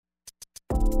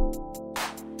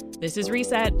This is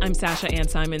Reset. I'm Sasha Ann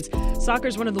Simons. Soccer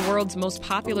is one of the world's most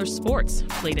popular sports,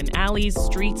 played in alleys,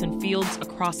 streets, and fields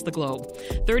across the globe.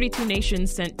 32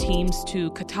 nations sent teams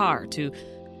to Qatar to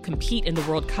compete in the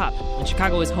World Cup, and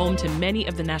Chicago is home to many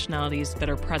of the nationalities that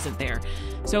are present there.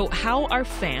 So how are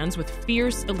fans with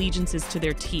fierce allegiances to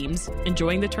their teams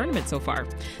enjoying the tournament so far?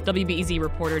 WBEZ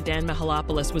reporter Dan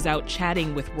Mihalopoulos was out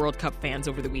chatting with World Cup fans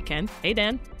over the weekend. Hey,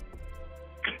 Dan.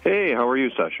 Hey, how are you,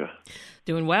 Sasha?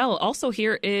 Doing well. Also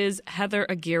here is Heather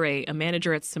Aguirre, a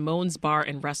manager at Simone's Bar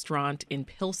and Restaurant in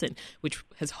Pilsen, which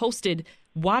has hosted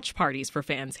watch parties for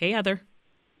fans. Hey, Heather.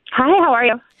 Hi, how are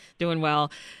you? Doing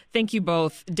well. Thank you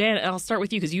both. Dan, I'll start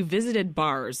with you because you visited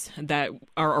bars that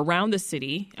are around the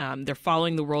city. They're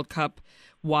following the World Cup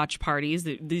watch parties.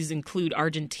 These include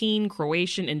Argentine,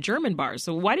 Croatian, and German bars.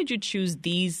 So why did you choose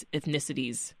these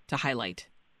ethnicities to highlight?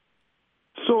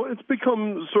 So it's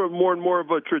become sort of more and more of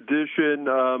a tradition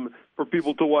for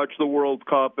people to watch the World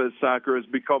Cup as soccer has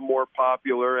become more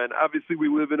popular. And obviously we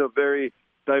live in a very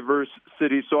diverse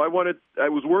city. So I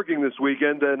was working this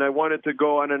weekend and I wanted to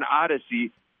go on an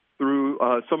odyssey through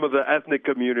some of the ethnic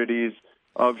communities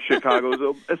of Chicago.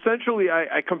 So essentially,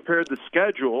 I compared the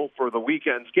schedule for the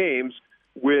weekend's games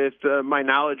with my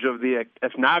knowledge of the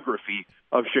ethnography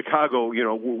of Chicago, you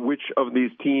know, which of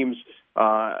these teams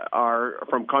are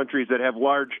from countries that have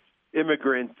large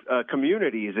immigrant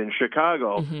communities in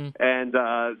Chicago. Mm-hmm. And,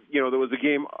 you know, there was a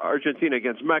game, Argentina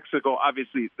against Mexico.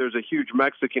 Obviously, there's a huge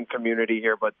Mexican community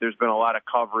here, but there's been a lot of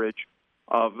coverage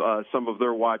of some of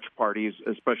their watch parties,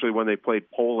 especially when they played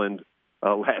Poland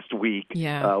last week.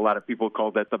 Yeah. A lot of people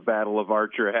called that the Battle of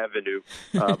Archer Avenue.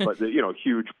 But, you know,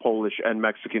 huge Polish and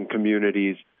Mexican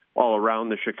communities all around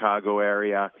the Chicago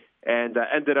area. And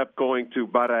ended up going to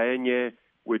Baraenie,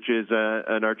 which is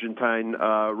an Argentine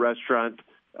restaurant.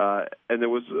 And there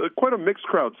was quite a mixed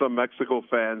crowd, some Mexico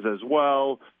fans as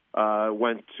well.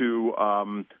 Went to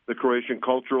the Croatian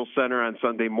Cultural Center on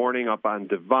Sunday morning up on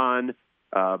Divan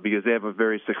because they have a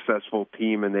very successful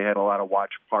team, and they had a lot of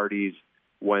watch parties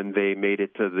when they made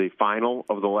it to the final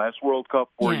of the last World Cup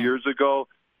 4 years ago.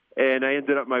 And I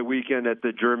ended up my weekend at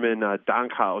the German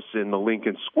Dankhaus in the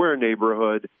Lincoln Square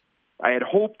neighborhood. I had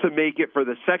hoped to make it for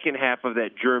the second half of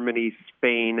that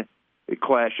Germany-Spain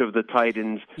clash of the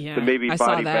Titans to maybe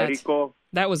Bari Berico.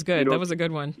 That was good. You know, that was a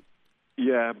good one.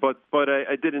 Yeah, but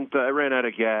I didn't. I ran out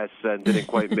of gas and didn't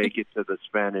quite make it to the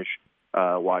Spanish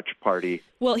watch party.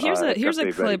 Well, here's a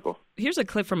clip. Berico. Here's a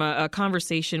clip from a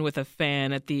conversation with a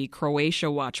fan at the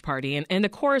Croatia watch party, and a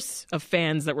chorus of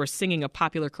fans that were singing a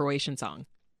popular Croatian song.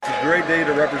 It's a great day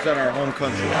to represent our home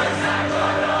country.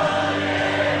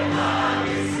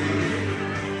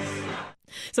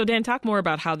 So, Dan, talk more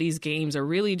about how these games are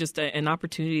really just an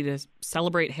opportunity to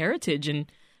celebrate heritage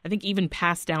and I think even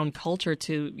pass down culture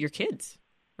to your kids,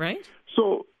 right?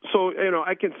 So you know,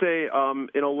 I can say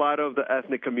in a lot of the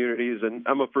ethnic communities, and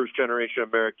I'm a first-generation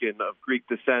American of Greek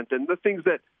descent, and the things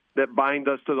that bind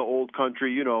us to the old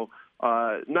country, you know,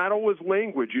 not always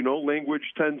language. You know,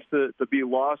 language tends to be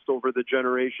lost over the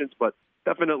generations, but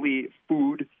definitely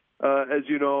food, as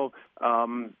you know,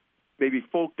 maybe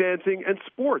folk dancing and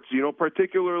sports, you know,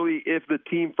 particularly if the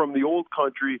team from the old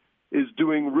country is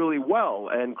doing really well.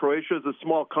 And Croatia is a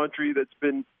small country that's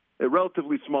been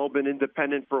relatively small, been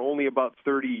independent for only about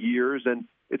 30 years, and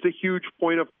it's a huge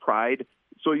point of pride.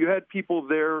 So you had people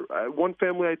there. One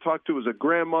family I talked to was a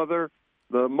grandmother,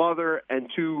 the mother, and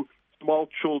two small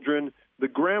children. The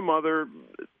grandmother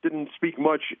didn't speak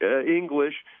much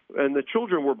English, and the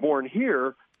children were born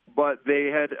here, but they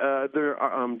had their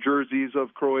jerseys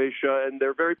of Croatia, and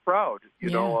they're very proud, you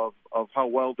know, of how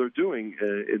well they're doing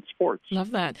in sports.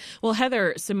 Love that. Well,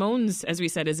 Heather, Simone's, as we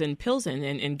said, is in Pilsen,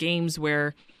 in games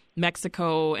where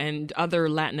Mexico and other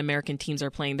Latin American teams are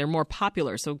playing. They're more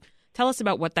popular. So tell us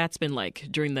about what that's been like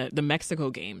during the Mexico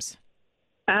games.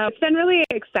 It's been really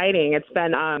exciting. It's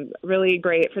been really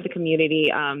great for the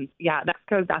community.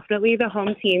 Mexico is definitely the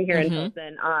home team here in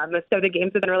Pilsen. So the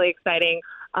games have been really exciting.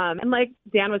 And like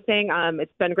Dan was saying,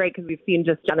 it's been great because we've seen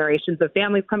just generations of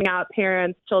families coming out,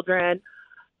 parents, children,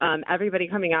 everybody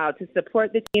coming out to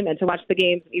support the team and to watch the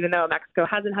games. Even though Mexico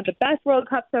hasn't had the best World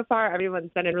Cup so far,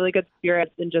 everyone's been in really good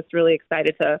spirits and just really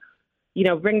excited to, you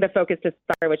know, bring the focus to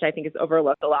soccer, which I think is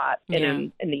overlooked a lot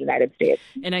in the United States.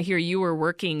 And I hear you were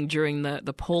working during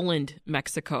the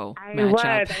Poland-Mexico matchup.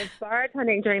 I was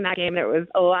bartending during that game. It was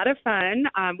a lot of fun.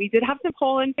 We did have some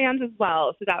Poland fans as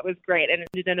well, so that was great. And it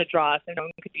ended in a draw, so no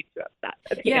one could be too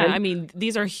upset. Yeah, I mean,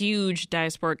 these are huge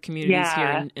diasporic communities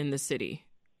here in the city,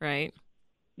 right?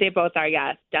 They both are,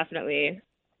 yes, definitely.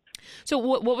 So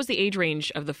what was the age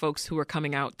range of the folks who were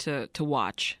coming out to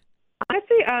watch?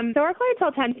 Honestly, so our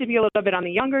clientele tends to be a little bit on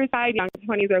the younger side, young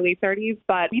 20s, early 30s,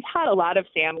 but we've had a lot of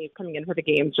families coming in for the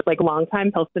games, just like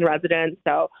longtime Pilsen residents.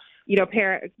 So,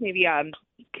 parents, maybe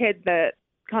kids that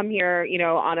come here,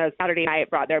 on a Saturday night,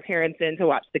 brought their parents in to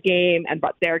watch the game and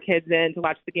brought their kids in to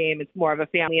watch the game. It's more of a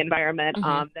family environment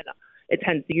than it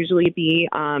tends to usually be.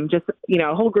 Just,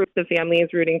 whole groups of families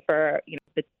rooting for,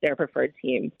 their preferred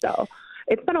team. So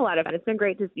it's been a lot of fun. It's been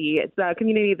great to see. It's a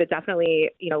community that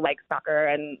definitely, likes soccer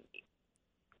and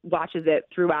watches it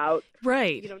throughout.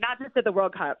 Right. Not just at the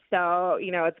World Cup. So,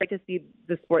 it's great to see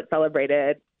the sport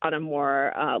celebrated on a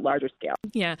more larger scale.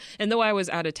 Yeah. And though I was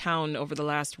out of town over the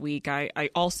last week, I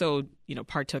also,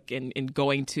 partook in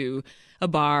going to a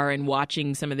bar and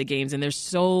watching some of the games. And there's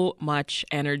so much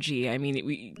energy. I mean,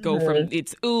 we go from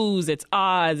it's oohs, it's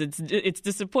ahs, it's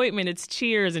disappointment, it's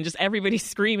cheers, and just everybody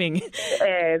screaming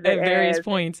at various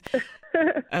points.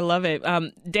 I love it.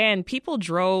 Dan, people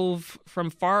drove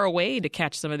from far away to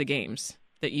catch some of the games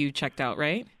that you checked out,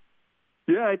 right?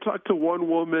 Yeah, I talked to one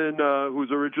woman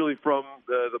who's originally from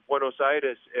the Buenos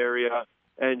Aires area,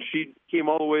 and she came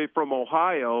all the way from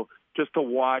Ohio just to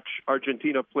watch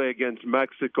Argentina play against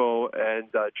Mexico and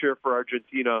cheer for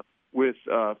Argentina with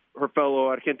her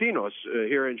fellow Argentinos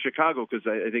here in Chicago, because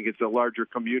I think it's a larger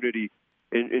community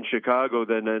in Chicago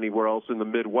than anywhere else in the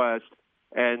Midwest.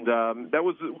 And that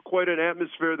was quite an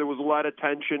atmosphere. There was a lot of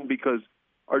tension because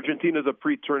Argentina's a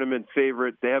pre-tournament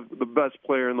favorite. They have the best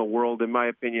player in the world, in my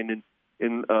opinion,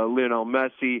 in Lionel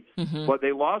Messi. But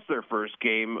they lost their first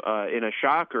game in a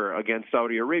shocker against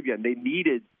Saudi Arabia, and they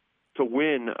needed to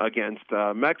win against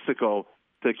Mexico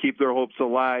to keep their hopes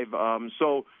alive.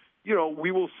 So,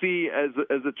 we will see as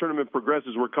the tournament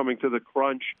progresses. We're coming to the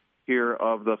crunch here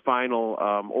of the final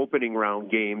opening round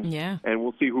games, and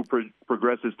we'll see who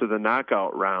progresses to the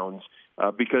knockout rounds.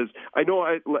 Because I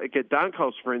know, like at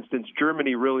Dankhaus, for instance,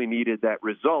 Germany really needed that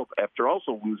result after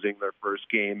also losing their first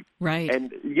game. Right.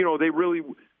 And, they really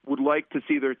would like to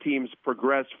see their teams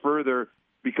progress further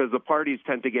because the parties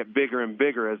tend to get bigger and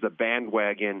bigger as the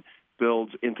bandwagon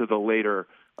builds into the later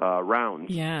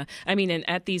rounds. Yeah. I mean, and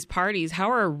at these parties,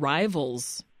 how are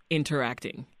rivals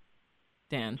interacting,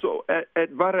 Dan? So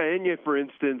at Barraeña, for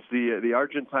instance, the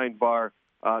Argentine bar,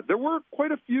 there were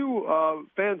quite a few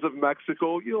fans of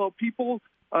Mexico. People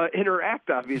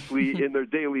interact, obviously, in their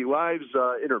daily lives,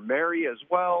 intermarry as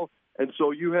well. And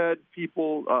so you had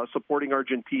people supporting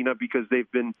Argentina because they've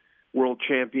been world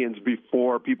champions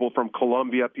before, people from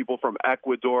Colombia, people from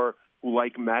Ecuador who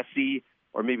like Messi,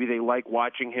 or maybe they like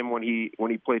watching him when he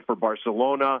played for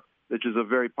Barcelona, which is a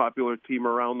very popular team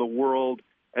around the world.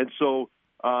 And so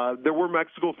there were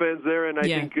Mexico fans there, and I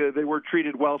think they were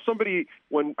treated well. Somebody,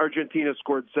 when Argentina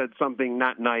scored, said something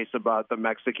not nice about the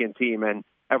Mexican team, and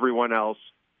everyone else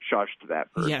shushed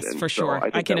that person. Yes, for sure.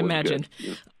 I can imagine.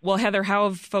 Yeah. Well, Heather, how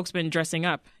have folks been dressing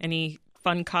up? Any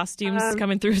fun costumes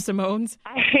coming through Simone's?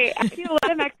 I see a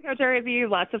lot of Mexico jerseys,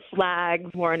 lots of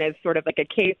flags worn as sort of like a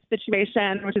cape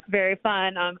situation, which is very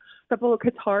fun. A couple of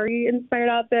Qatari-inspired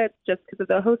outfits just because of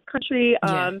the host country.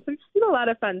 So we've seen a lot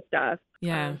of fun stuff.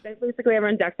 Yeah. Basically,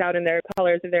 everyone decked out in their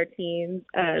colors of their teams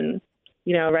and,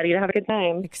 ready to have a good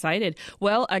time. Excited.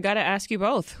 Well, I got to ask you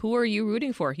both. Who are you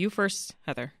rooting for? You first,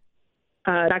 Heather.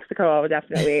 Mexico,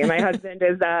 definitely. My husband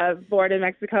is born in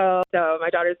Mexico, so my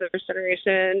daughter's a first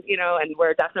generation, and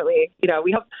we're definitely,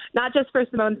 we hope not just for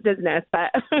Simone's business,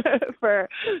 but for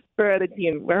the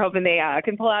team. We're hoping they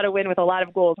can pull out a win with a lot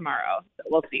of goals tomorrow. So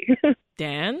we'll see.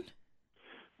 Dan?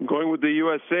 I'm going with the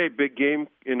USA. Big game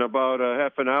in about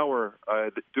half an hour.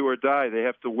 Do or die. They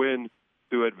have to win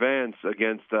to advance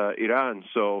against Iran.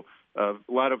 So a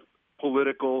lot of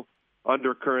political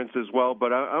undercurrents as well,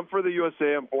 but I'm for the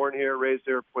USA. I'm born here, raised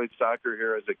here, played soccer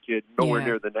here as a kid. Nowhere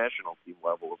near the national team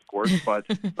level, of course, but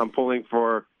I'm pulling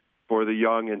for the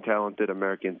young and talented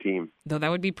American team. Though that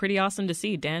would be pretty awesome to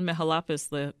see. Dan Mihalopoulos,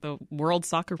 the world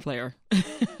soccer player.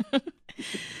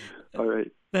 All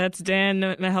right. That's Dan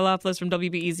Mihalopoulos from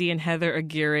WBEZ and Heather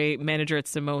Aguirre, manager at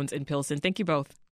Simone's in Pilsen. Thank you both.